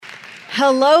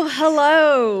Hello,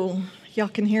 hello. Y'all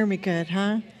can hear me good,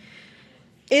 huh?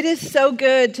 It is so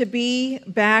good to be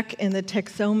back in the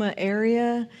Texoma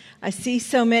area. I see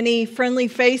so many friendly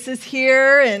faces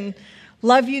here and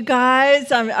love you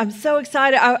guys. I'm so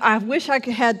excited. I wish I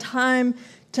could had time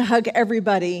to hug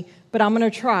everybody, but I'm going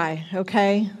to try,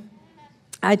 okay?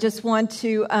 I just want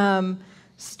to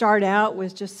start out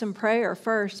with just some prayer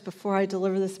first before I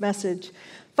deliver this message.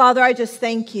 Father, I just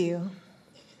thank you.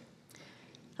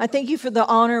 I thank you for the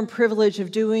honor and privilege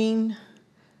of doing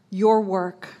your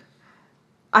work.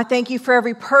 I thank you for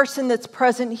every person that's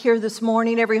present here this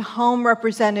morning, every home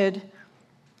represented.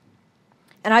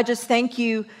 And I just thank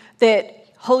you that,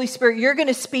 Holy Spirit, you're going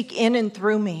to speak in and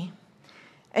through me,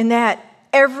 and that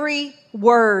every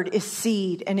word is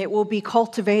seed, and it will be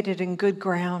cultivated in good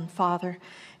ground, Father,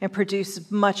 and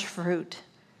produce much fruit.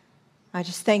 I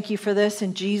just thank you for this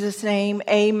in Jesus' name.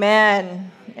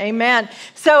 Amen. Amen.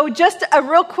 So just a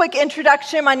real quick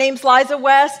introduction. My name's Liza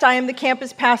West. I am the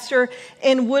campus pastor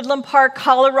in Woodland Park,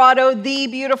 Colorado, the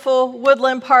beautiful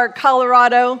Woodland Park,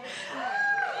 Colorado.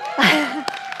 A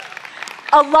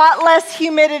lot less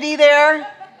humidity there.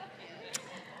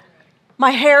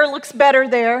 My hair looks better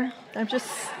there. I'm just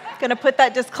going to put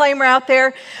that disclaimer out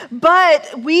there.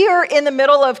 But we are in the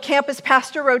middle of campus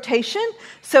pastor rotation.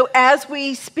 So as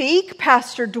we speak,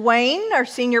 Pastor Dwayne, our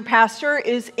senior pastor,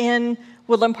 is in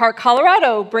Woodland Park,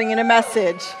 Colorado, bringing a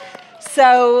message.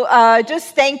 So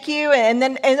just thank you.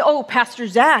 And Pastor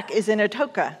Zach is in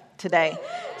Atoka today.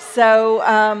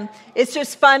 So it's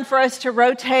just fun for us to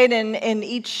rotate and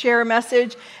each share a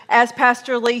message. As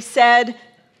Pastor Lee said,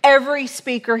 every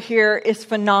speaker here is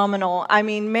phenomenal. I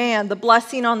mean, man, the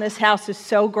blessing on this house is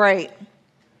so great.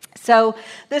 So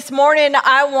this morning,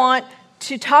 I want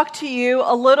to talk to you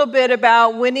a little bit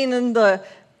about winning in the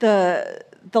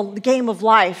game of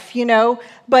life, you know.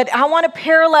 But I want to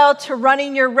parallel to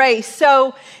running your race.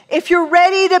 So if you're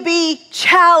ready to be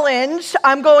challenged,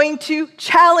 I'm going to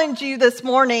challenge you this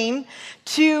morning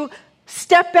to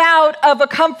step out of a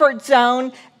comfort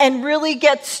zone and really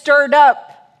get stirred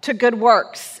up to good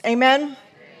works. Amen?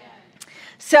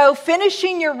 So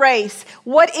finishing your race.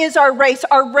 What is our race?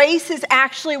 Our race is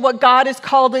actually what God has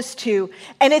called us to.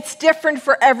 And it's different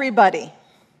for everybody.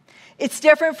 It's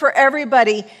different for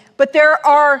everybody. But there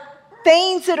are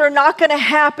things that are not going to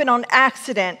happen on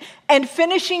accident. And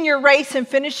finishing your race and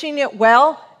finishing it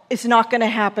well is not going to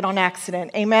happen on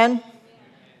accident. Amen?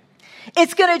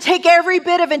 It's going to take every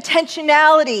bit of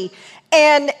intentionality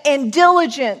and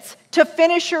diligence to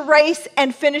finish your race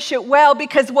and finish it well,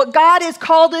 because what God has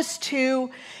called us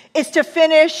to is to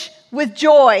finish with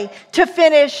joy, to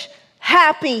finish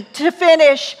happy, to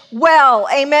finish well.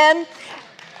 Amen?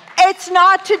 It's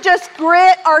not to just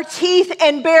grit our teeth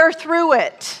and bear through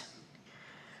it,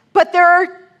 but there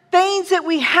are things that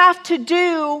we have to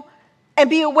do and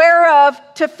be aware of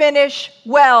to finish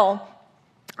well.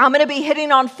 I'm going to be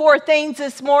hitting on 4 things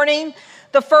this morning.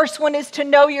 The first one is to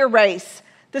know your race.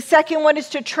 The second one is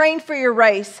to train for your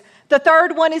race. The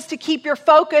third one is to keep your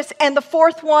focus. And the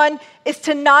fourth one is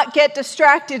to not get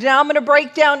distracted. And I'm going to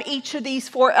break down each of these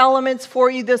 4 elements for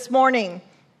you this morning.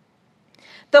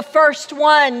 The first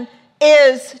one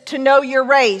is to know your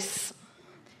race.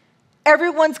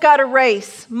 Everyone's got a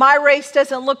race. My race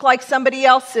doesn't look like somebody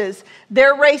else's.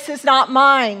 Their race is not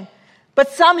mine. But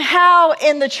somehow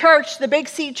in the church, the Big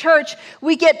C church,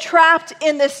 we get trapped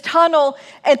in this tunnel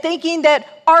and thinking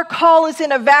that our call is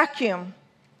in a vacuum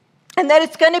and that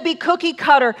it's going to be cookie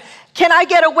cutter. Can I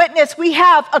get a witness? We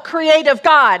have a creative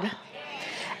God.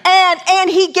 And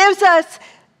he gives us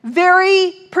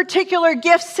very particular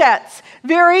gift sets,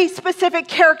 very specific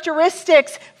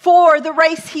characteristics for the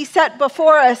race he set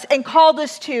before us and called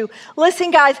us to.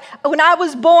 Listen, guys, when I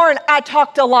was born, I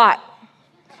talked a lot.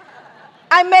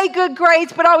 I made good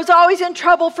grades, but I was always in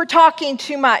trouble for talking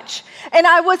too much. And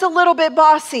I was a little bit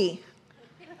bossy.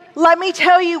 Let me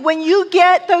tell you, when you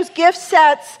get those gift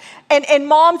sets, and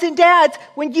moms and dads,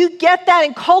 when you get that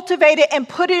and cultivate it and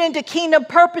put it into kingdom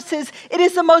purposes, it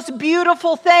is the most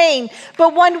beautiful thing.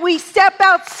 But when we step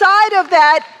outside of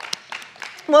that,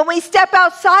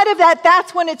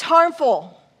 that's when it's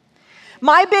harmful.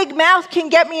 My big mouth can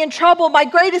get me in trouble. My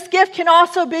greatest gift can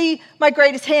also be my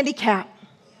greatest handicap.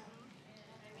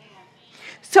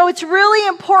 So it's really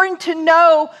important to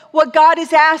know what God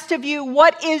has asked of you.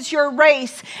 What is your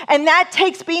race? And that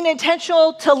takes being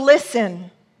intentional to listen.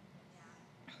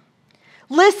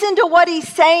 Listen to what he's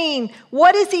saying.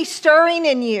 What is he stirring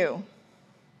in you?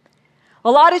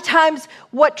 A lot of times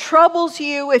what troubles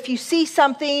you if you see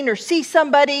something or see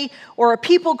somebody or a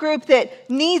people group that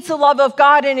needs the love of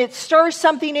God and it stirs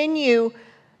something in you,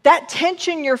 that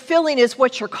tension you're feeling is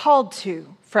what you're called to,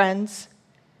 friends.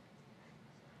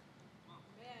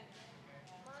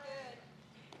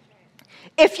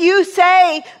 If you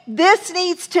say, this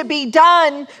needs to be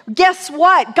done, guess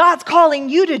what? God's calling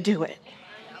you to do it.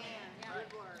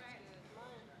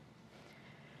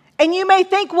 And you may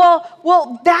think,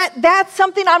 that's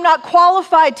something I'm not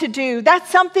qualified to do. That's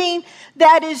something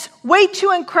that is way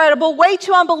too incredible, way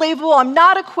too unbelievable. I'm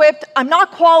not equipped. I'm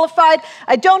not qualified.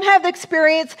 I don't have the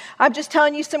experience. I'm just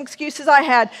telling you some excuses I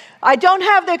had. I don't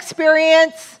have the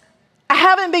experience. I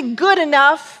haven't been good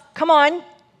enough. Come on.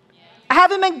 I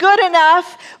haven't been good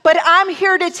enough. But I'm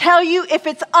here to tell you, if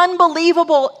it's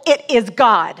unbelievable, it is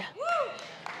God.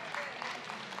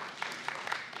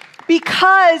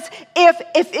 Because if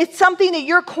it's something that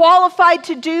you're qualified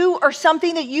to do or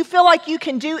something that you feel like you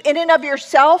can do in and of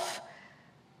yourself,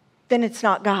 then it's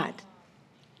not God.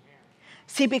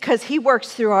 See, because He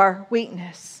works through our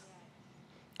weakness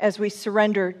as we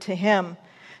surrender to Him.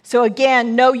 So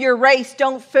again, know your race.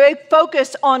 Don't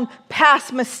focus on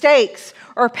past mistakes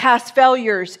or past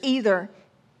failures either.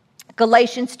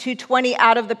 Galatians 2:20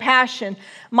 out of the Passion.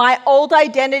 My old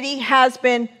identity has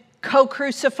been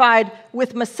co-crucified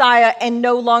with Messiah and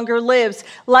no longer lives.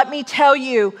 Let me tell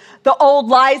you, the old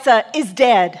Liza is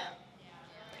dead.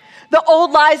 The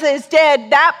old Liza is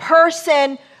dead. That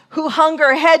person who hung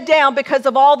her head down because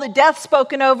of all the death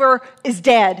spoken over is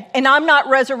dead. And I'm not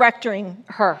resurrecting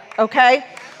her, okay?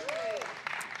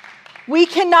 We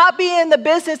cannot be in the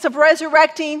business of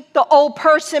resurrecting the old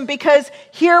person, because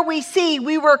here we see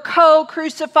we were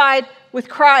co-crucified with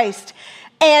Christ.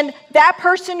 And that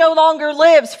person no longer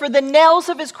lives, for the nails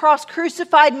of His cross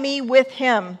crucified me with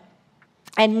Him.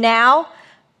 And now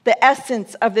the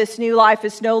essence of this new life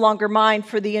is no longer mine,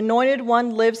 for the Anointed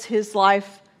One lives His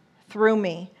life through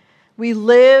me. We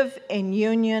live in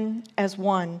union as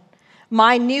one.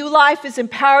 My new life is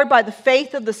empowered by the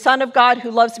faith of the Son of God,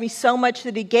 who loves me so much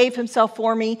that He gave Himself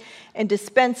for me and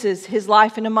dispenses His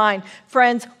life into mine.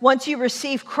 Friends, once you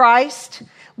receive Christ,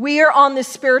 we are on this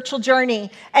spiritual journey.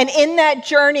 And in that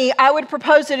journey, I would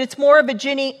propose that it's more of a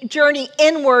journey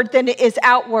inward than it is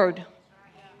outward.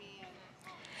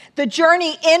 The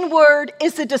journey inward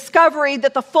is the discovery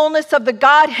that the fullness of the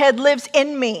Godhead lives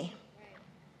in me.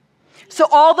 So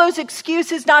all those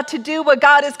excuses not to do what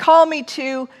God has called me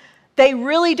to, they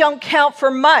really don't count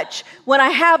for much. When I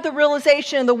have the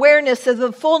realization and the awareness of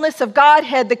the fullness of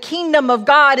Godhead, the kingdom of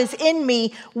God is in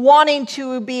me, wanting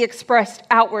to be expressed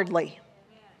outwardly.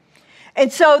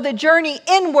 And so the journey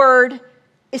inward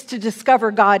is to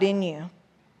discover God in you.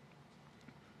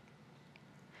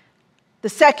 The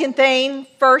second thing,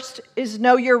 first is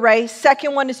know your race.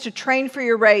 Second one is to train for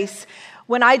your race.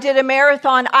 When I did a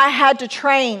marathon, I had to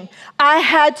train. I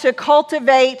had to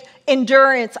cultivate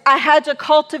endurance. I had to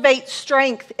cultivate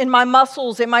strength in my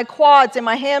muscles, in my quads, in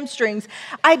my hamstrings.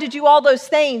 I had to do all those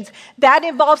things. That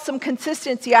involved some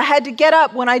consistency. I had to get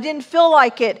up when I didn't feel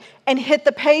like it and hit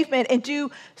the pavement and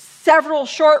do several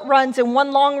short runs and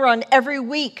one long run every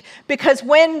week. Because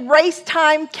when race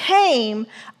time came,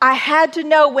 I had to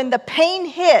know when the pain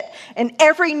hit and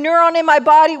every neuron in my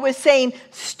body was saying,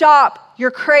 stop,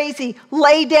 you're crazy,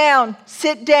 lay down,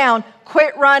 sit down,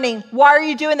 quit running. Why are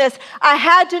you doing this? I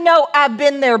had to know I've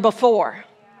been there before.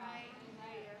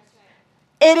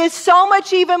 It is so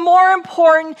much even more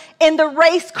important in the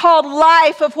race called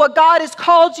life of what God has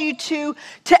called you to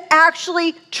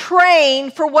actually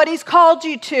train for what He's called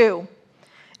you to.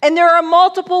 And there are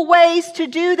multiple ways to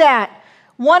do that.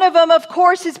 One of them, of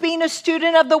course, is being a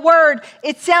student of the Word.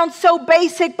 It sounds so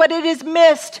basic, but it is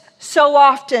missed so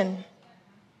often.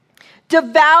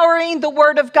 Devouring the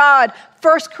Word of God.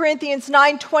 1 Corinthians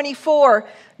 9:24.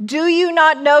 Do you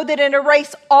not know that in a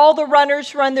race all the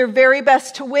runners run their very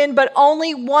best to win, but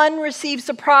only one receives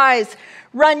the prize?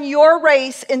 Run your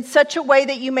race in such a way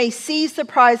that you may seize the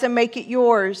prize and make it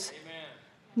yours. Amen.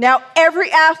 Now,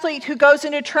 every athlete who goes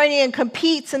into training and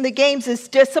competes in the games is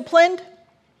disciplined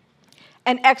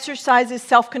and exercises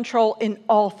self-control in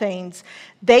all things.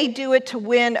 They do it to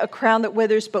win a crown that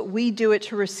withers, but we do it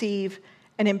to receive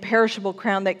an imperishable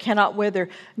crown that cannot wither.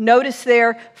 Notice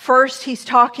there, first he's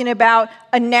talking about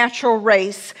a natural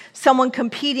race, someone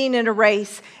competing in a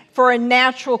race for a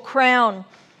natural crown.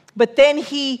 But then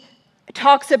he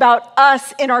talks about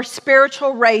us in our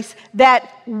spiritual race,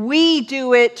 that we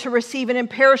do it to receive an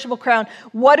imperishable crown.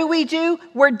 What do?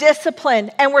 We're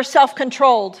disciplined and we're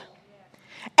self-controlled.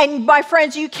 And my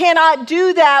friends, you cannot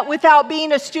do that without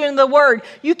being a student of the Word.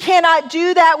 You cannot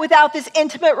do that without this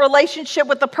intimate relationship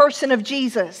with the person of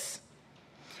Jesus.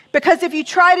 Because if you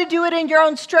try to do it in your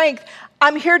own strength,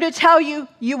 I'm here to tell you,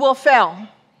 you will fail.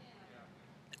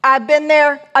 I've been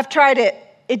there. I've tried it.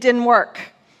 It didn't work.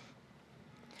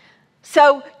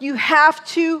 So you have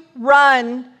to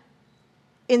run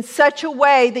in such a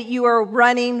way that you are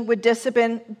running with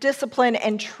discipline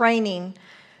and training.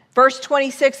 Verse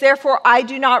 26, therefore, I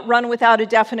do not run without a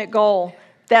definite goal.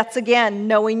 That's again,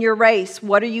 knowing your race.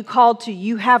 What are you called to?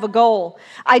 You have a goal.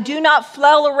 I do not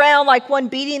flail around like one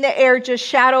beating the air, just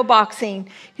shadow boxing.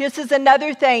 This is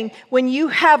another thing. When you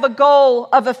have a goal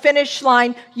of a finish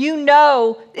line, you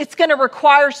know it's going to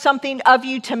require something of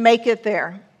you to make it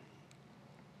there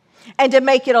and to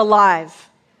make it alive.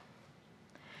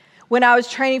 When I was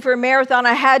training for a marathon,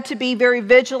 I had to be very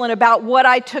vigilant about what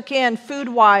I took in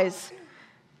food-wise.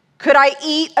 Could I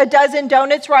eat a dozen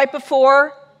donuts right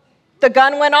before the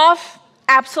gun went off?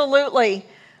 Absolutely.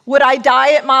 Would I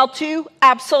die at mile 2?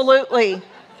 Absolutely.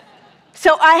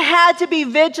 So I had to be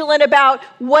vigilant about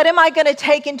what am I going to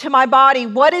take into my body?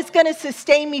 What is going to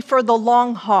sustain me for the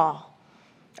long haul?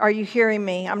 Are you hearing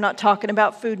me? I'm not talking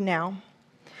about food now.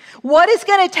 What is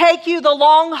going to take you the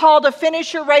long haul to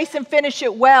finish your race and finish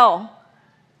it well?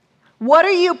 What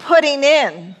are you putting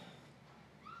in?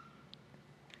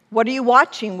 What are you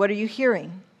watching? What are you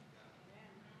hearing?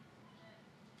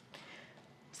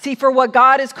 See, for what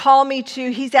God has called me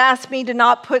to, He's asked me to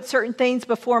not put certain things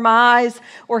before my eyes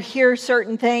or hear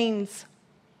certain things.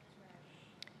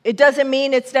 It doesn't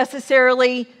mean it's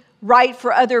necessarily right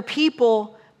for other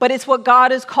people, but it's what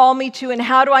God has called me to. And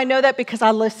how do I know that? Because I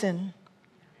listen.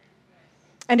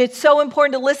 And it's so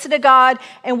important to listen to God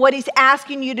and what He's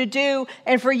asking you to do,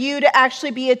 and for you to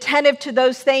actually be attentive to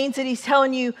those things that He's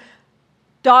telling you,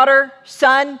 daughter,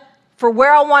 son, for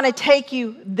where I want to take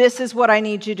you, this is what I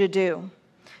need you to do.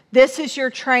 This is your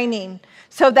training.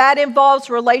 So that involves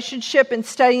relationship and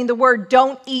studying the Word.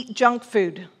 Don't eat junk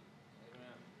food.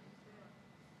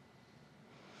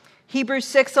 Hebrews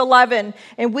 6:11,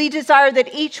 and we desire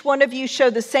that each one of you show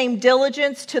the same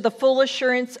diligence to the full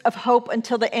assurance of hope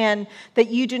until the end, that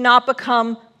you do not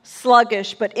become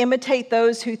sluggish, but imitate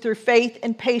those who through faith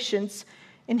and patience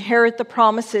inherit the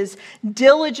promises.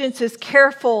 Diligence is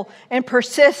careful and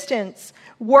persistence,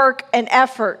 work and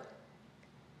effort.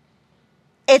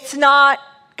 It's not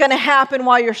going to happen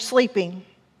while you're sleeping.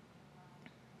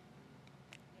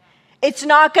 It's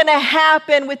not going to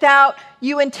happen without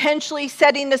you intentionally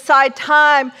setting aside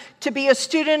time to be a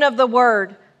student of the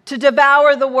Word, to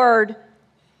devour the Word,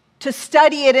 to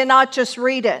study it and not just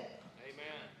read it. Amen.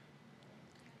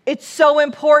 It's so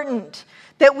important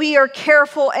that we are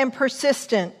careful and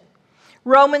persistent.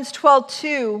 Romans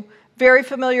 12:2, very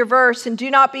familiar verse, and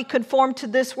do not be conformed to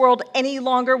this world any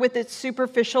longer with its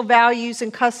superficial values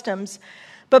and customs,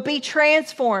 but be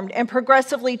transformed and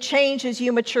progressively change as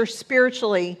you mature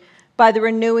spiritually by the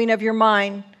renewing of your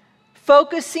mind,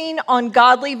 focusing on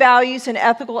godly values and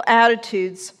ethical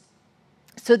attitudes,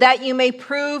 so that you may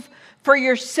prove for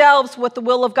yourselves what the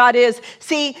will of God is.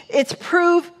 See, it's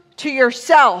prove to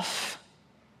yourself.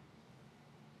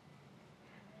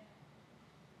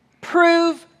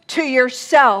 Prove to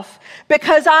yourself.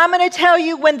 Because I'm going to tell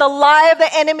you, when the lie of the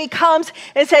enemy comes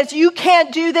and says, you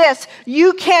can't do this,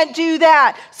 you can't do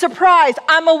that. Surprise,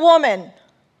 I'm a woman.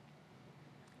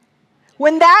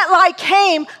 When that lie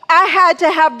came, I had to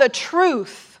have the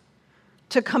truth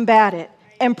to combat it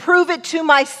and prove it to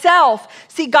myself.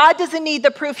 See, God doesn't need the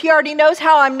proof. He already knows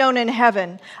how I'm known in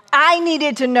heaven. I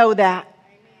needed to know that.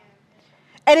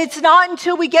 And it's not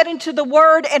until we get into the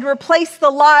Word and replace the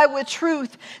lie with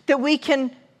truth that we can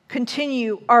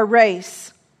continue our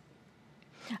race.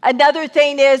 Another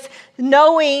thing is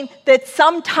knowing that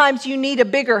sometimes you need a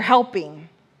bigger helping.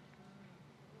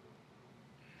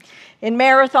 In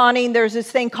marathoning, there's this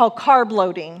thing called carb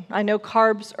loading. I know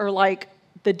carbs are like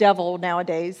the devil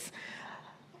nowadays.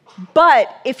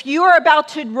 But if you are about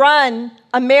to run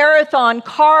a marathon,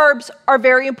 carbs are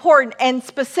very important, and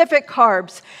specific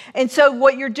carbs. And so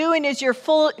what you're doing is you're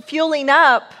fueling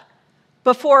up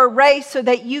before a race so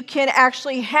that you can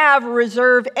actually have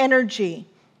reserve energy.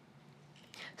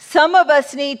 Some of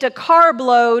us need to carb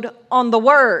load on the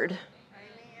Word.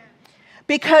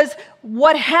 Because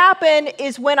what happened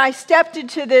is when I stepped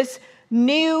into this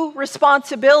new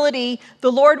responsibility,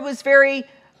 the Lord was very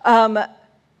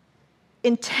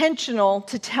intentional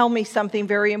to tell me something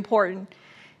very important.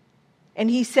 And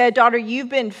He said, daughter, you've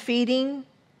been feeding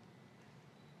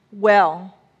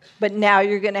well, but now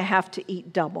you're going to have to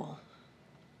eat double.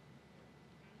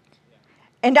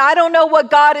 And I don't know what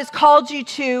God has called you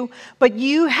to, but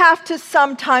you have to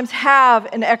sometimes have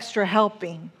an extra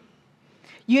helping.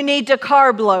 You need to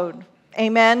carb load.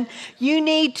 Amen. You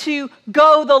need to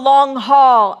go the long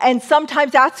haul. And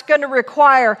sometimes that's going to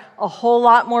require a whole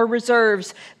lot more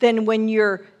reserves than when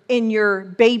you're in your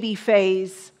baby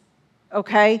phase.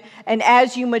 Okay? And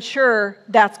as you mature,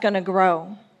 that's going to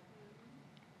grow.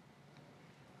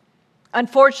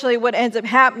 Unfortunately, what ends up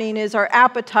happening is our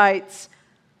appetites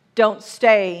don't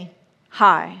stay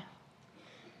high.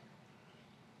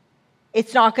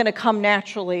 It's not going to come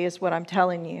naturally, is what I'm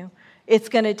telling you. It's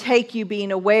going to take you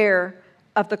being aware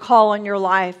of the call on your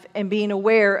life and being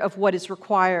aware of what is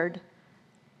required.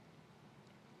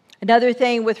 Another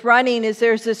thing with running is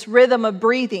there's this rhythm of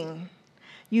breathing.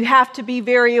 You have to be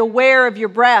very aware of your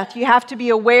breath. You have to be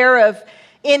aware of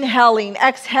inhaling,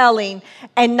 exhaling,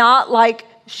 and not like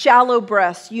shallow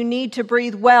breaths. You need to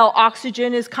breathe well.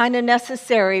 Oxygen is kind of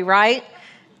necessary, right?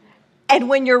 And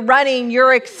when you're running,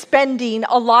 you're expending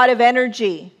a lot of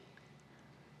energy.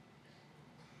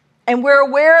 And we're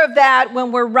aware of that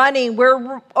when we're running.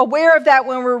 We're aware of that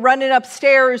when we're running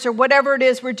upstairs or whatever it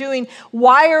is we're doing.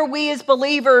 Why are we as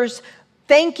believers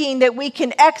thinking that we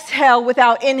can exhale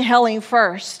without inhaling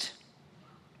first?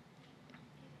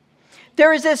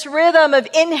 There is this rhythm of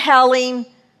inhaling,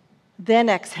 then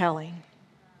exhaling.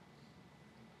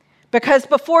 Because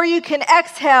before you can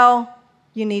exhale,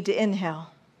 you need to inhale.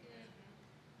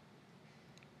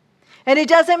 And it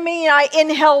doesn't mean I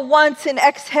inhale once and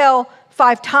exhale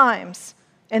 5 times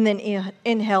and then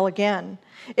inhale again.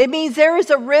 It means there is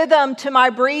a rhythm to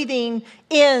my breathing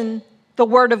in the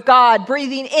Word of God,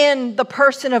 breathing in the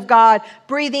person of God,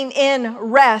 breathing in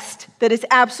rest that is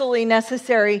absolutely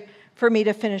necessary for me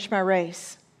to finish my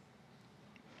race.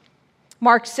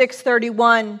 Mark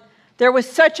 6:31. There was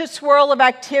such a swirl of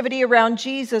activity around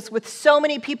Jesus with so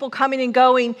many people coming and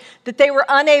going that they were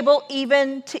unable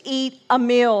even to eat a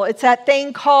meal. It's that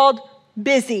thing called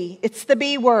busy. It's the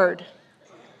B word,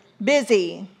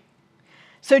 busy.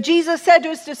 So Jesus said to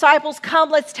his disciples, "Come,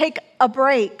 let's take a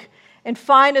break and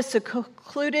find a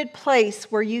secluded place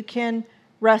where you can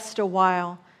rest a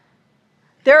while."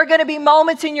 There are going to be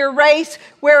moments in your race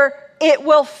where it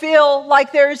will feel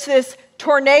like there's this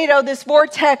tornado, this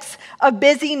vortex of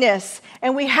busyness.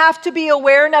 And we have to be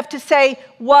aware enough to say,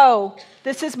 whoa,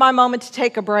 this is my moment to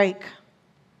take a break.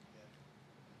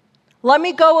 Let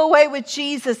me go away with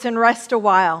Jesus and rest a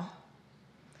while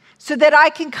so that I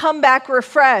can come back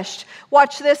refreshed.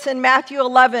 Watch this in Matthew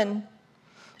 11.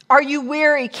 Are you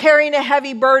weary, carrying a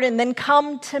heavy burden? Then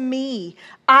come to me.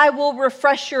 I will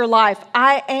refresh your life.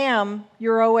 I am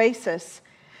your oasis.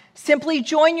 Simply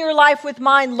join your life with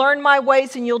mine, learn my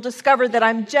ways, and you'll discover that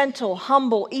I'm gentle,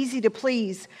 humble, easy to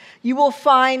please. You will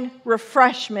find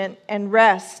refreshment and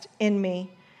rest in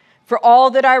me. For all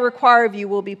that I require of you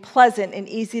will be pleasant and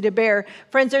easy to bear.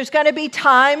 Friends, there's going to be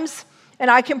times,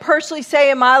 and I can personally say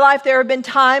in my life, there have been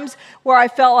times where I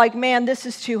felt like, man, this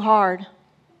is too hard.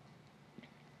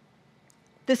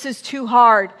 This is too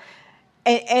hard.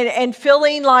 And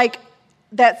feeling like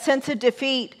that sense of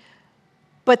defeat.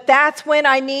 But that's when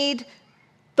I need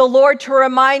the Lord to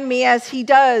remind me, as he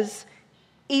does,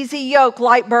 easy yoke,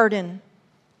 light burden.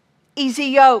 Easy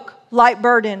yoke, light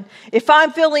burden. If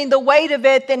I'm feeling the weight of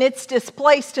it, then it's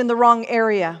displaced in the wrong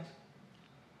area.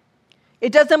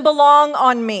 It doesn't belong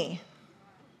on me.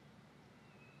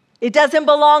 It doesn't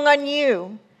belong on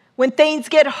you. When things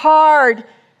get hard,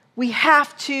 we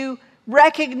have to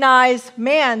recognize,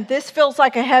 man, this feels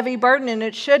like a heavy burden and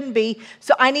it shouldn't be.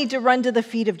 So I need to run to the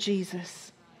feet of Jesus.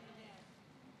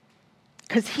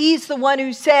 Because he's the one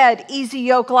who said, easy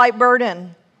yoke, light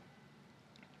burden.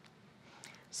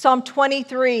 Psalm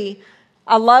 23.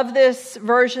 I love this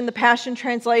version, the Passion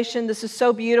Translation. This is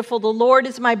so beautiful. The Lord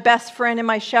is my best friend and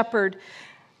my shepherd.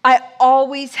 I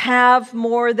always have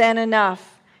more than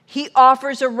enough. He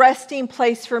offers a resting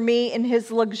place for me in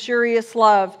his luxurious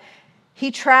love.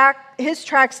 His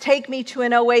tracks take me to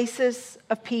an oasis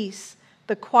of peace,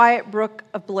 the quiet brook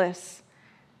of bliss.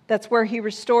 That's where he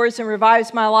restores and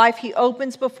revives my life. He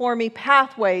opens before me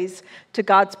pathways to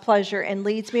God's pleasure and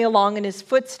leads me along in his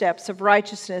footsteps of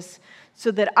righteousness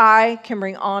so that I can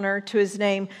bring honor to his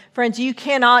name. Friends, you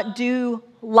cannot do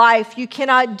life, you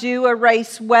cannot do a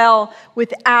race well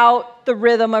without the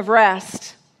rhythm of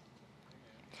rest.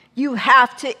 You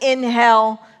have to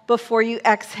inhale before you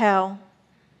exhale.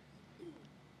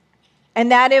 And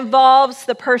that involves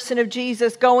the person of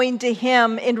Jesus, going to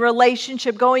him in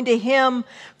relationship, going to him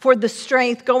for the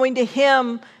strength, going to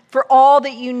him for all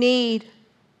that you need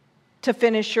to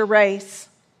finish your race.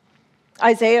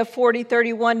 Isaiah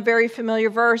 40:31, very familiar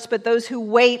verse, but those who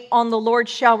wait on the Lord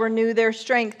shall renew their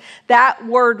strength. That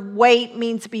word wait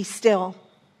means be still.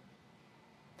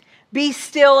 Be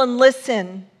still and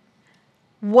listen.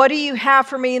 What do you have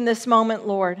for me in this moment,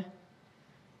 Lord?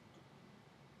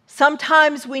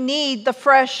 Sometimes we need the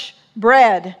fresh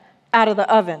bread out of the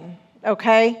oven,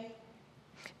 okay?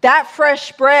 That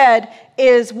fresh bread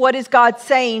is what is God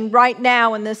saying right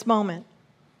now in this moment.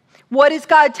 What is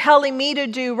God telling me to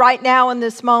do right now in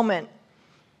this moment?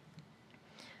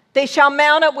 They shall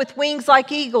mount up with wings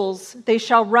like eagles. They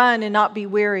shall run and not be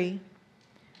weary.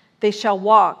 They shall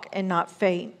walk and not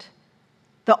faint.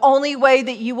 The only way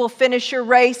that you will finish your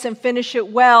race and finish it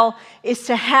well is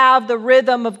to have the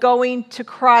rhythm of going to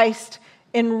Christ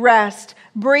in rest,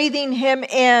 breathing Him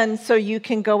in so you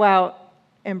can go out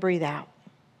and breathe out.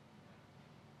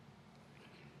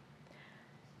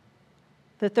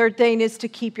 The third thing is to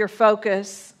keep your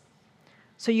focus.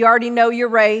 So you already know your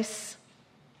race.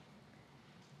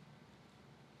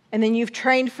 And then you've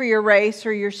trained for your race,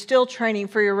 or you're still training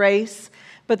for your race.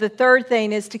 But the third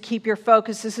thing is to keep your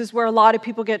focus. This is where a lot of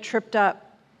people get tripped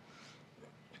up.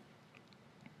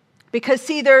 Because,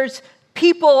 see, there's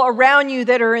people around you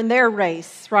that are in their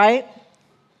race, right?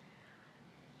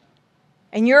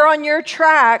 And you're on your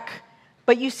track,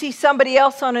 but you see somebody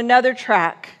else on another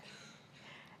track.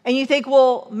 And you think,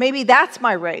 well, maybe that's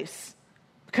my race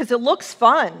because it looks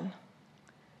fun.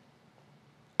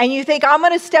 And you think, I'm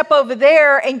going to step over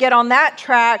there and get on that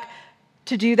track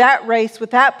to do that race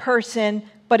with that person,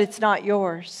 but it's not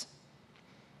yours.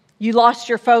 You lost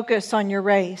your focus on your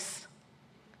race.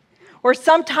 Or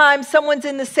sometimes someone's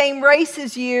in the same race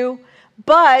as you,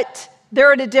 but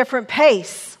they're at a different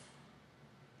pace.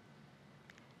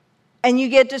 And you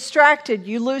get distracted.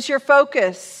 You lose your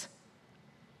focus.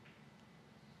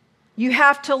 You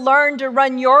have to learn to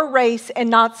run your race and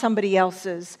not somebody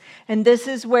else's. And this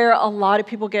is where a lot of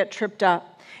people get tripped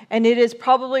up. And it is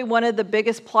probably one of the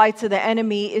biggest plights of the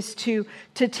enemy is to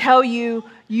tell you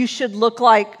you should look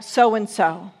like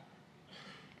so-and-so.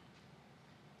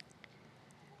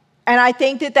 And I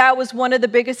think that was one of the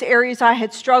biggest areas I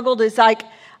had struggled is like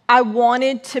I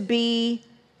wanted to be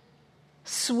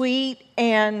sweet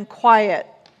and quiet.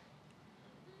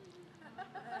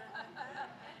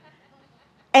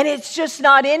 And it's just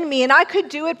not in me. And I could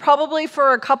do it probably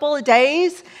for a couple of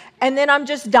days, and then I'm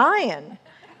just dying.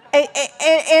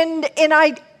 And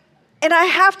I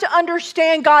have to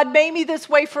understand God made me this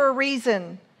way for a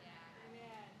reason.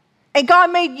 And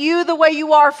God made you the way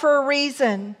you are for a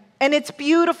reason. And it's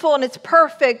beautiful and it's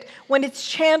perfect when it's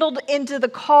channeled into the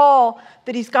call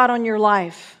that He's got on your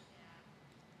life.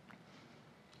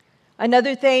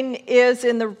 Another thing is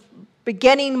in the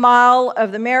beginning mile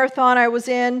of the marathon I was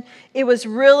in, it was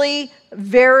really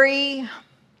very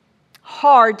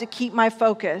hard to keep my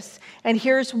focus. And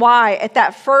here's why. At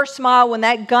that first mile, when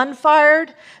that gun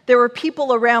fired, there were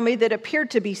people around me that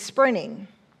appeared to be sprinting.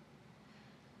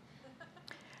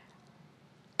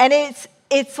 And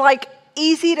it's like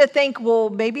easy to think,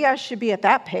 well, maybe I should be at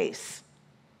that pace.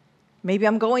 Maybe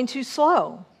I'm going too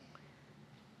slow.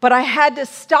 But I had to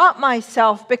stop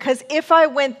myself because if I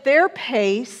went their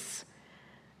pace,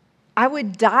 I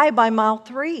would die by mile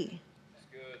 3.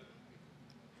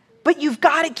 But you've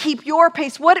got to keep your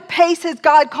pace. What pace has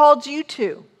God called you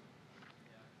to?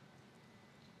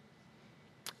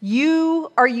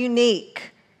 You are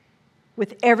unique.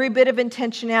 With every bit of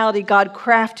intentionality, God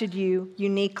crafted you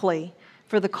uniquely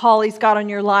for the call He's got on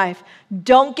your life.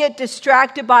 Don't get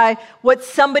distracted by what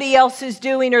somebody else is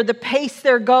doing or the pace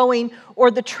they're going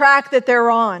or the track that they're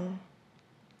on.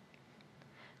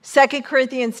 2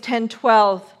 Corinthians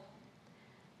 10:12.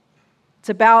 It's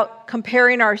about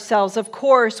comparing ourselves. Of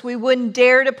course, we wouldn't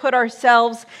dare to put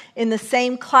ourselves in the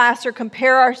same class or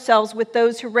compare ourselves with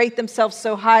those who rate themselves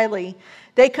so highly.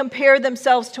 They compare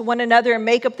themselves to one another and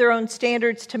make up their own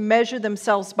standards to measure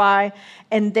themselves by,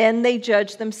 and then they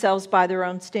judge themselves by their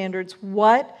own standards.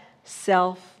 What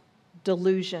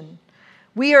self-delusion.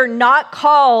 We are not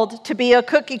called to be a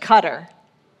cookie cutter.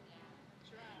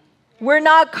 We're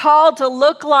not called to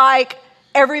look like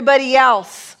everybody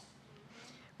else.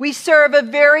 We serve a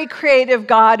very creative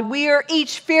God. We are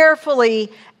each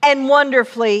fearfully and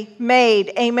wonderfully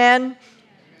made. Amen?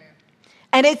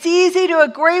 And it's easy to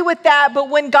agree with that, but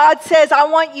when God says, I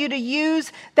want you to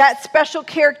use that special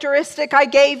characteristic I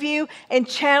gave you and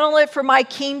channel it for my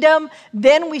kingdom,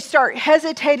 then we start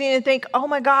hesitating and think, oh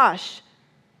my gosh,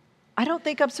 I don't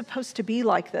think I'm supposed to be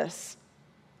like this.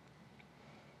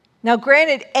 Now,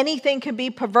 granted, anything can be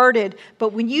perverted,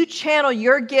 but when you channel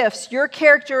your gifts, your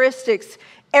characteristics,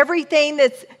 everything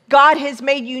that God has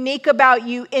made unique about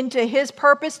you into His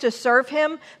purpose to serve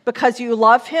Him because you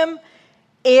love Him,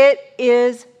 it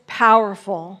is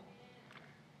powerful.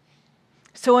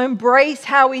 So embrace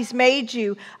how He's made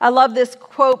you. I love this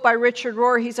quote by Richard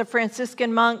Rohr. He's a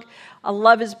Franciscan monk. I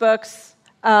love his books.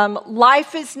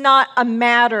 Life is not a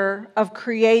matter of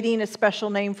creating a special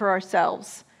name for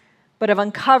ourselves, but of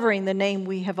uncovering the name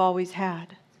we have always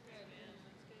had.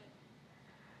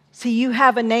 See, you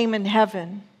have a name in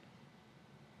heaven.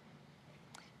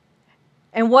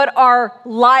 And what our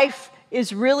life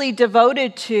is really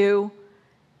devoted to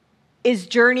is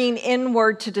journeying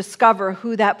inward to discover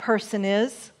who that person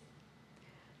is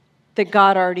that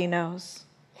God already knows.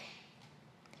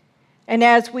 And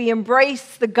as we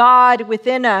embrace the God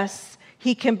within us,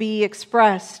 He can be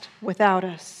expressed without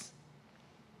us.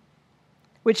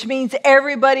 Which means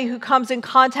everybody who comes in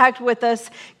contact with us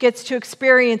gets to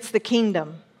experience the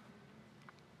kingdom.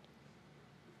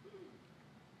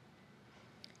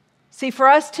 See, for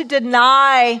us to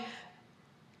deny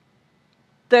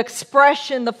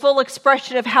the full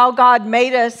expression of how God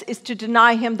made us is to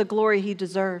deny Him the glory He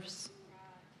deserves.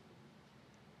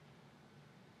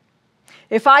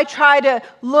 If I try to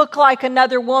look like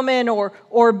another woman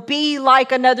or be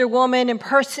like another woman in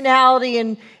personality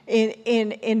and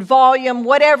in volume,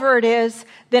 whatever it is,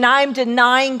 then I'm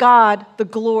denying God the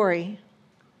glory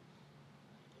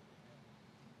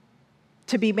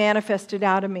to be manifested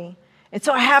out of me. And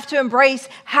so I have to embrace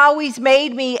how He's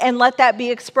made me and let that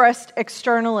be expressed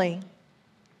externally.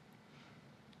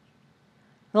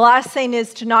 The last thing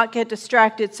is to not get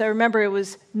distracted. So remember, it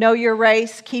was know your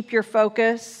race, keep your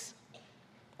focus.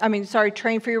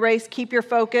 Train for your race, keep your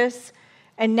focus.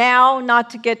 And now, not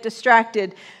to get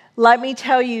distracted. Let me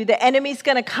tell you, the enemy's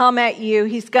going to come at you.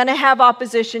 He's going to have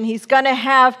opposition. He's going to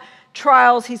have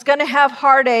trials. He's going to have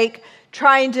heartache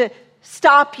trying to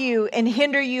stop you and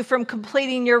hinder you from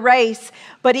completing your race.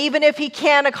 But even if he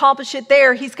can't accomplish it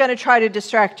there, he's going to try to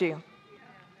distract you.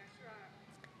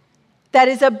 That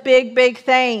is a big, big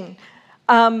thing.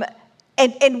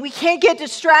 And we can't get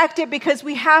distracted because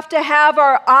we have to have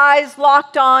our eyes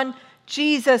locked on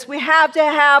Jesus. We have to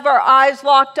have our eyes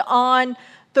locked on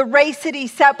the race that He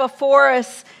set before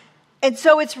us. And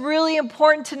so it's really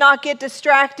important to not get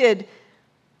distracted.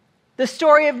 The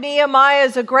story of Nehemiah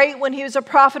is a great one. He was a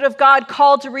prophet of God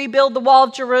called to rebuild the wall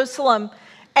of Jerusalem.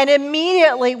 And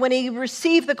immediately when he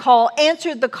received the call,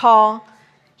 answered the call,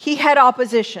 he had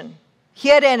opposition. He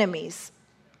had enemies.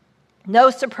 No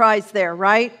surprise there,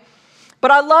 right? But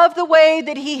I love the way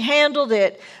that he handled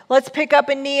it. Let's pick up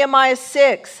in Nehemiah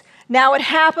 6. Now it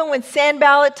happened when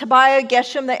Sanballat, Tobiah,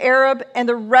 Geshem the Arab, and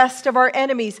the rest of our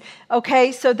enemies.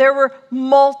 Okay, so there were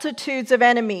multitudes of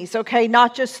enemies, okay,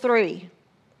 not just 3.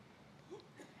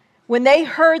 When they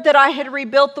heard that I had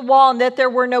rebuilt the wall and that there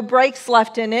were no breaks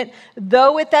left in it,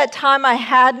 though at that time I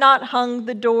had not hung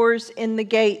the doors in the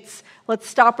gates. Let's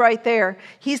stop right there.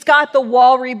 He's got the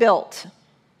wall rebuilt,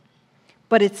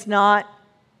 but it's not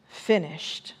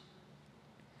finished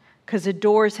because the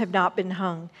doors have not been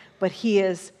hung, but he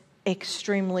is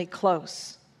extremely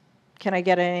close. Can I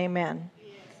get an amen?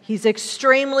 He's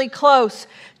extremely close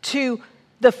to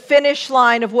the finish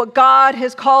line of what God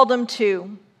has called him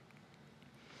to.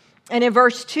 And in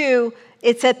verse 2,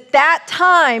 it's at that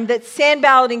time that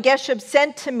Sanballat and Geshem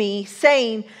sent to me,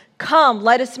 saying, "Come,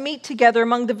 let us meet together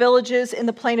among the villages in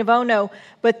the plain of Ono."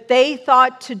 But they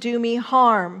thought to do me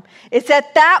harm. It's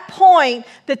at that point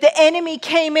that the enemy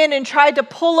came in and tried to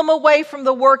pull him away from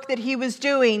the work that he was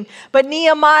doing. But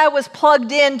Nehemiah was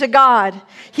plugged in to God.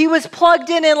 He was plugged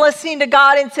in and listening to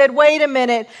God and said, wait a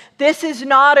minute, this is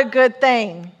not a good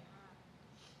thing.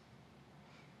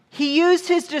 He used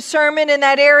his discernment in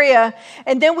that area.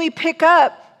 And then we pick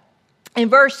up in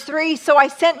verse 3. So I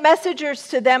sent messengers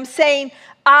to them saying,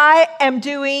 I am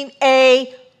doing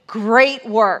a great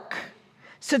work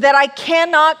so that I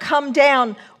cannot come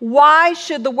down. Why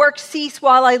should the work cease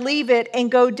while I leave it and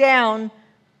go down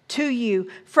to you?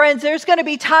 Friends, there's going to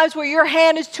be times where your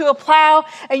hand is to a plow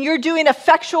and you're doing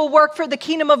effectual work for the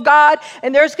kingdom of God,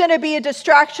 and there's going to be a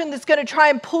distraction that's going to try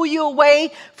and pull you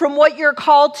away from what you're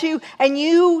called to, and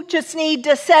you just need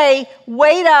to say,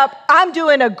 wait up, I'm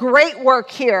doing a great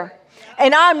work here,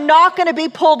 and I'm not going to be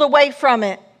pulled away from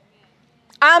it.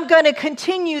 I'm going to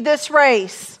continue this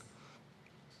race.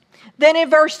 Then in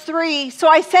verse 3, so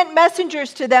I sent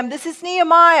messengers to them, this is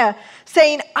Nehemiah,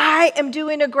 saying, I am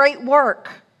doing a great work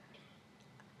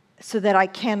so that I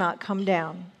cannot come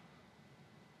down.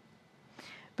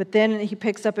 But then he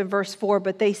picks up in verse 4,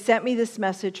 but they sent me this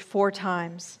message 4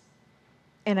 times,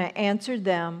 and I answered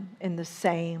them in the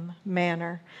same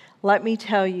manner. Let me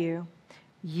tell you,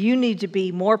 you need to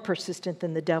be more persistent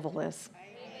than the devil is.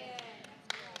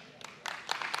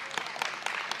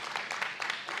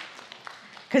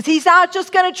 Because he's not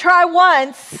just going to try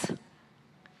once.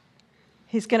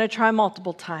 He's going to try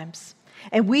multiple times.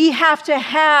 And we have to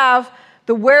have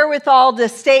the wherewithal to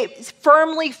stay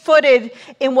firmly footed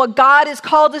in what God has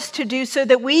called us to do so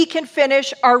that we can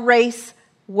finish our race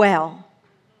well.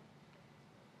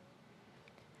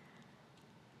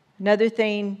 Another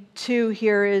thing, too,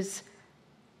 here is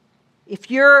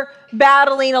if you're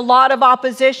battling a lot of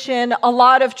opposition, a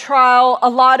lot of trial, a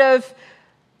lot of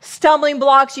stumbling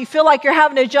blocks, you feel like you're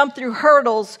having to jump through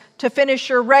hurdles to finish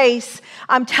your race,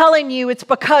 I'm telling you, it's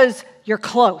because you're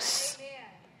close.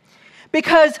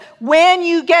 Because when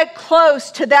you get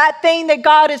close to that thing that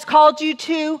God has called you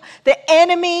to, the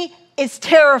enemy is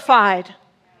terrified.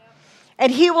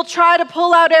 And he will try to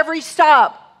pull out every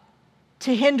stop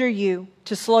to hinder you,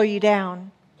 to slow you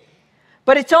down.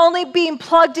 But it's only being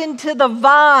plugged into the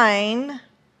vine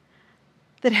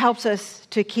that helps us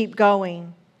to keep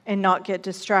going and not get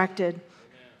distracted.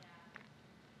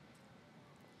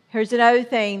 Here's another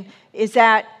thing, is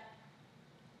that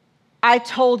I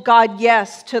told God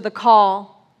yes to the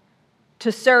call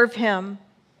to serve Him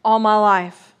all my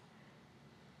life.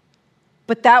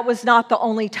 But that was not the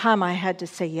only time I had to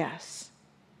say yes.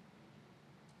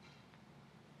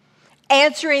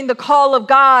 Answering the call of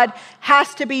God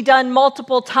has to be done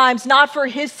multiple times, not for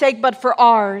His sake, but for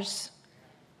ours.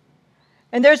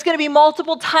 And there's going to be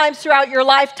multiple times throughout your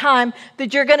lifetime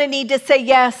that you're going to need to say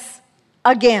yes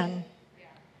again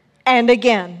and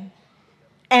again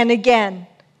and again.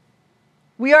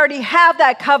 We already have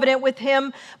that covenant with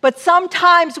Him, but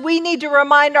sometimes we need to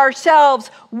remind ourselves,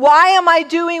 why am I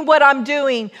doing what I'm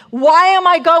doing? Why am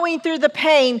I going through the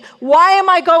pain? Why am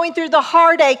I going through the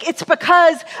heartache? It's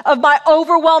because of my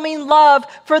overwhelming love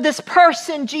for this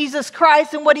person, Jesus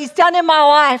Christ, and what He's done in my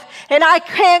life. And I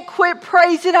can't quit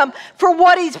praising Him for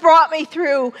what He's brought me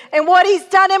through and what He's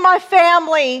done in my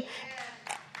family.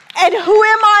 And who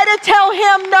am I to tell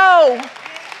Him no?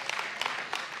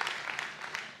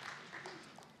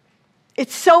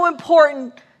 It's so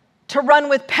important to run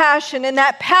with passion, and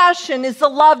that passion is the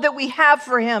love that we have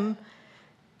for Him.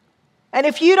 And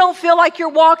if you don't feel like you're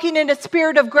walking in a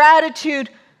spirit of gratitude,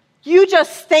 you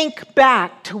just think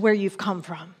back to where you've come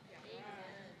from.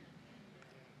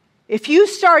 If you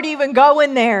start even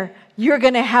going there, you're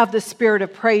going to have the spirit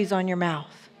of praise on your mouth.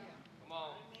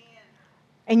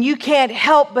 And you can't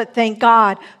help but thank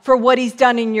God for what He's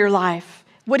done in your life,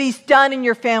 what He's done in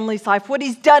your family's life, what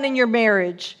He's done in your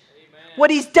marriage, what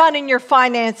He's done in your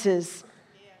finances,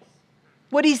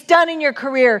 what He's done in your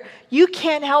career. You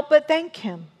can't help but thank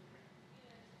Him.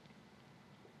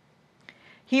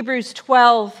 Hebrews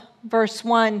 12, verse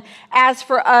 1, as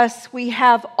for us, we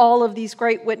have all of these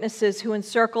great witnesses who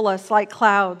encircle us like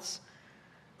clouds.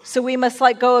 So we must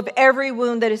let go of every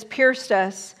wound that has pierced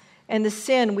us and the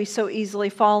sin we so easily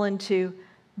fall into.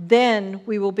 Then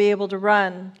we will be able to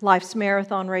run life's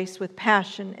marathon race with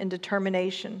passion and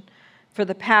determination, for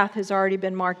the path has already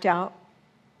been marked out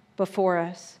before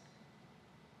us.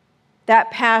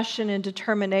 That passion and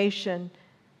determination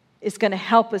is going to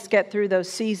help us get through those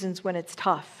seasons when it's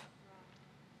tough.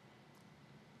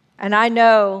 And I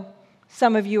know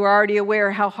some of you are already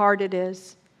aware how hard it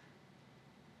is.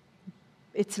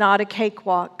 It's not a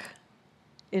cakewalk.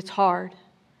 It's hard.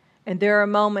 And there are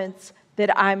moments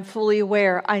that I'm fully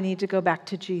aware I need to go back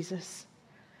to Jesus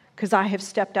because I have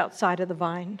stepped outside of the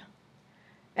vine.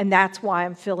 And that's why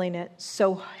I'm feeling it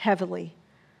so heavily.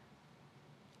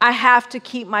 I have to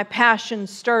keep my passion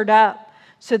stirred up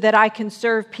so that I can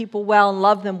serve people well and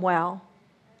love them well.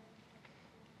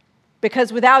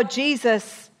 Because without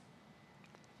Jesus,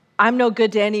 I'm no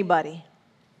good to anybody.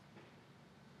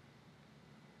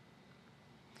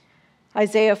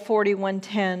 Isaiah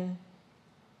 41:10.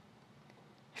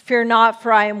 Fear not,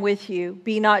 for I am with you.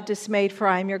 Be not dismayed, for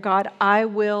I am your God. I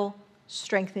will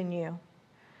strengthen you.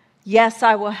 Yes,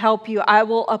 I will help you. I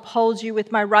will uphold you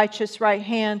with my righteous right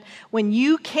hand. When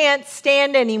you can't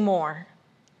stand anymore,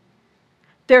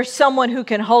 there's someone who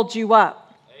can hold you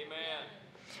up. Amen.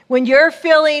 When you're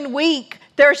feeling weak,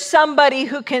 there's somebody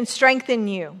who can strengthen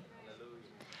you. Hallelujah.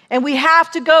 And we have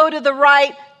to go to the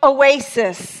right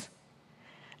oasis,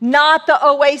 not the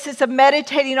oasis of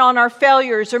meditating on our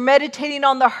failures or meditating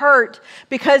on the hurt,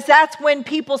 because that's when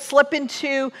people slip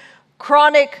into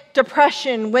chronic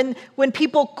depression, when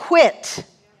people quit.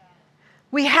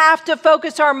 We have to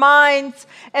focus our minds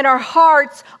and our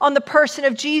hearts on the person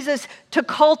of Jesus to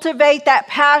cultivate that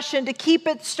passion, to keep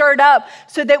it stirred up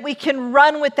so that we can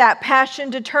run with that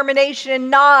passion, determination, and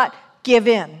not give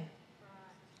in.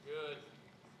 Good.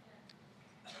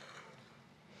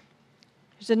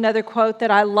 There's another quote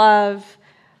that I love.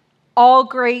 All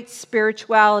great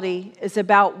spirituality is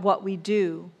about what we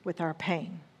do with our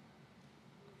pain.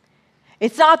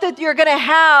 It's not that you're going to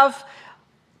have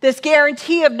this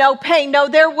guarantee of no pain. No,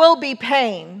 there will be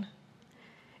pain.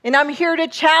 And I'm here to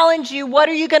challenge you. What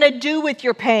are you going to do with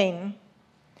your pain?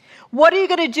 What are you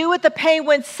going to do with the pain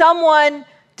when someone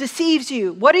deceives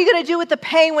you? What are you going to do with the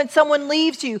pain when someone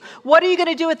leaves you? What are you going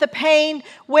to do with the pain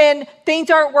when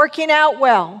things aren't working out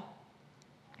well?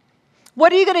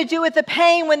 What are you going to do with the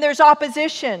pain when there's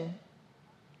opposition?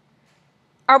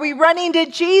 Are we running to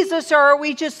Jesus, or are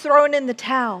we just throwing in the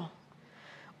towel?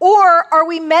 Or are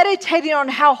we meditating on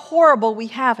how horrible we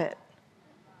have it?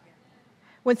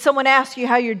 When someone asks you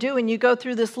how you're doing, you go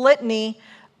through this litany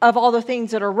of all the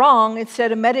things that are wrong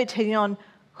instead of meditating on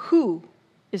who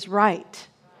is right.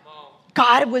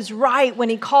 God was right when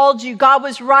He called you. God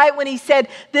was right when He said,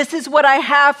 this is what I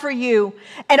have for you.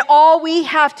 And all we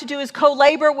have to do is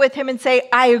co-labor with Him and say,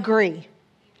 I agree.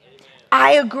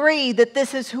 I agree that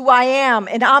this is who I am,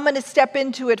 and I'm going to step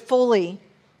into it fully.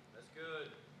 That's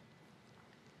good.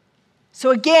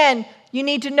 So again, you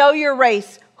need to know your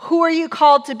race. Who are you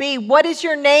called to be? What is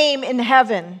your name in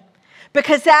heaven?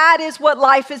 Because that is what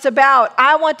life is about.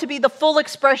 I want to be the full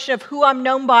expression of who I'm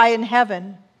known by in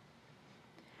heaven.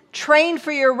 Train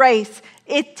for your race.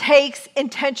 It takes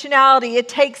intentionality. It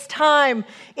takes time.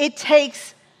 It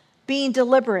takes being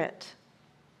deliberate.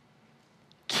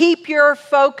 Keep your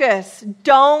focus.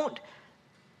 Don't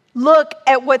look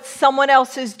at what someone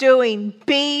else is doing.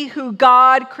 Be who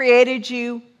God created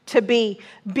you to be.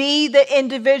 Be the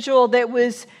individual that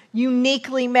was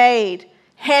uniquely made,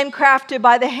 handcrafted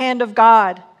by the hand of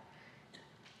God.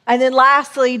 And then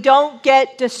lastly, don't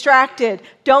get distracted.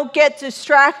 Don't get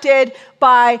distracted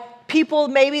by people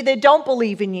maybe that don't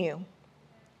believe in you.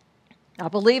 I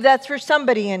believe that's for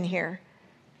somebody in here.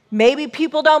 Maybe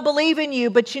people don't believe in you,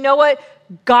 but you know what?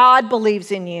 God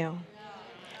believes in you.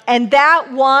 And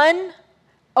that one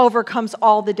overcomes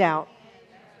all the doubt.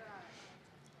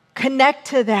 Connect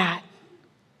to that.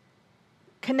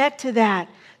 Connect to that.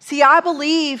 See, I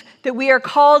believe that we are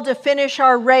called to finish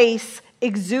our race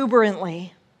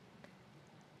exuberantly,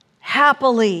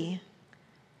 happily.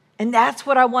 And that's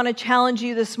what I want to challenge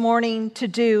you this morning to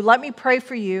do. Let me pray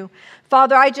for you.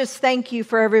 Father, I just thank you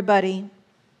for everybody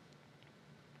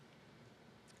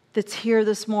that's here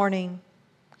this morning.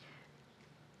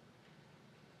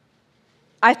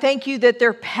 I thank you that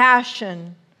their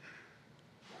passion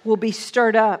will be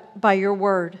stirred up by your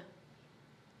word.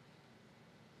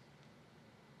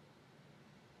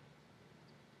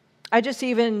 I just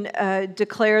even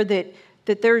declare that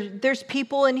there's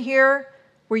people in here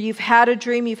where you've had a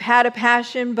dream, you've had a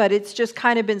passion, but it's just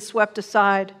kind of been swept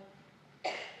aside.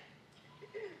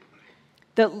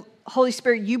 That Holy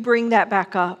Spirit, you bring that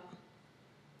back up.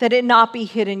 That it not be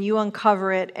hidden, you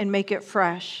uncover it and make it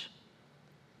fresh.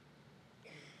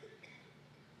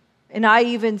 And I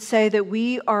even say that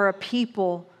we are a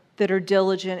people that are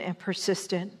diligent and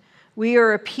persistent. We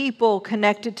are a people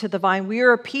connected to the vine. We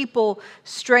are a people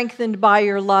strengthened by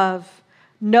your love,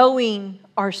 knowing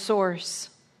our source,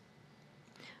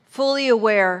 fully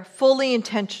aware, fully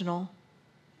intentional.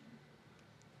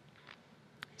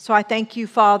 So I thank you,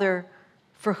 Father,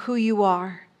 for who you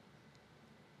are.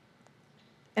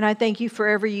 And I thank you for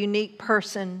every unique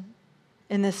person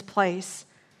in this place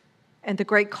and the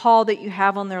great call that you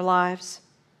have on their lives.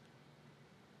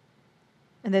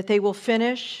 And that they will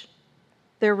finish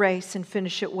their race and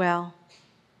finish it well.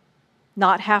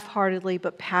 Not half-heartedly,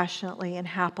 but passionately and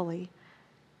happily.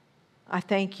 I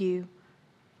thank you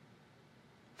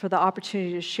for the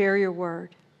opportunity to share your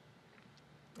word.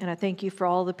 And I thank you for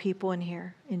all the people in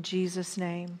here. In Jesus'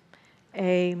 name,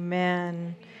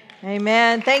 amen.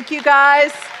 Amen. Thank you,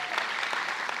 guys.